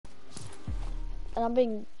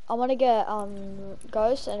and I want to get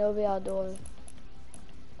Ghost, and it'll be our door.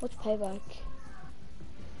 What's payback?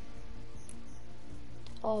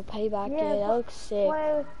 Oh, payback. Yeah, that looks sick.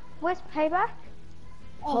 Where's payback?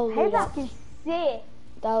 Oh, Holy, payback is sick.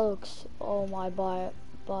 That looks. Oh my, buy it.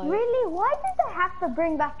 Really? Why did they have to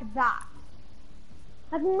bring back that?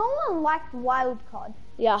 Like, no one liked wild card.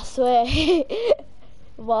 Yeah, I swear.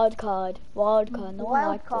 Wild card. No one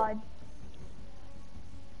liked it.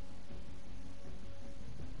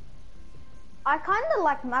 I kind of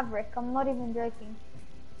like Maverick. I'm not even joking.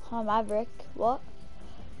 Huh, Maverick? What?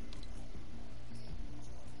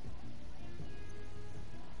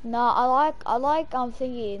 Nah, I like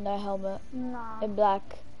thingy no helmet. Nah. In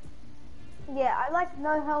black. Yeah, I like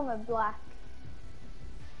no helmet black.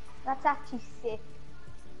 That's actually sick.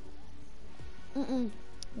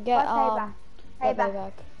 Get Payback.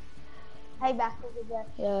 Payback. Payback is the best.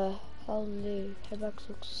 Yeah, holy, Payback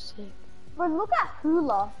looks sick. But look at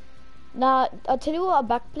Hula. Nah, I'll tell you what,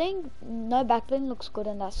 no back bling looks good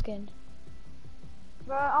in that skin.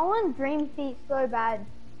 Bro, I want Dream Feet so bad.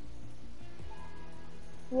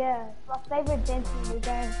 Yeah, my favorite dance in the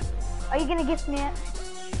game. Are you gonna gift me it?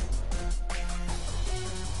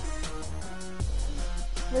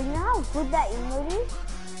 But you know how good that emote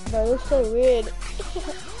is? Bro, it looks so weird.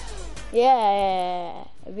 Yeah.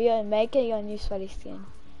 If you're making your new sweaty skin.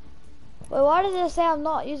 Wait, why does it say I'm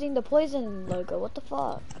not using the poison logo? What the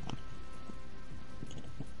fuck?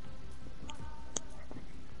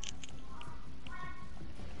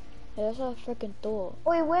 Yeah, that's what I freaking thought.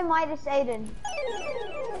 Wait, where Midas Aiden?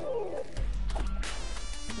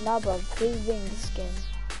 Nah, bro, please bring the skin.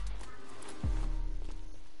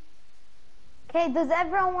 Okay, does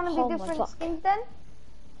everyone want to be Oh my different fuck. skins then?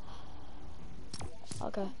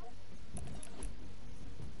 Okay.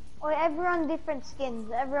 Or everyone different skins?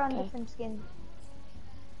 Everyone Okay. different skins.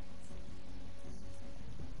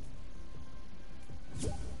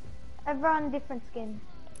 Everyone different skins.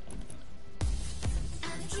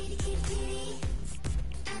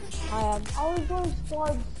 I am. I was doing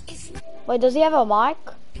squads. Wait, does he have a mic?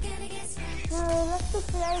 No, let's be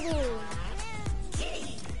creative.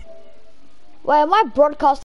 Wait, am I broadcasting?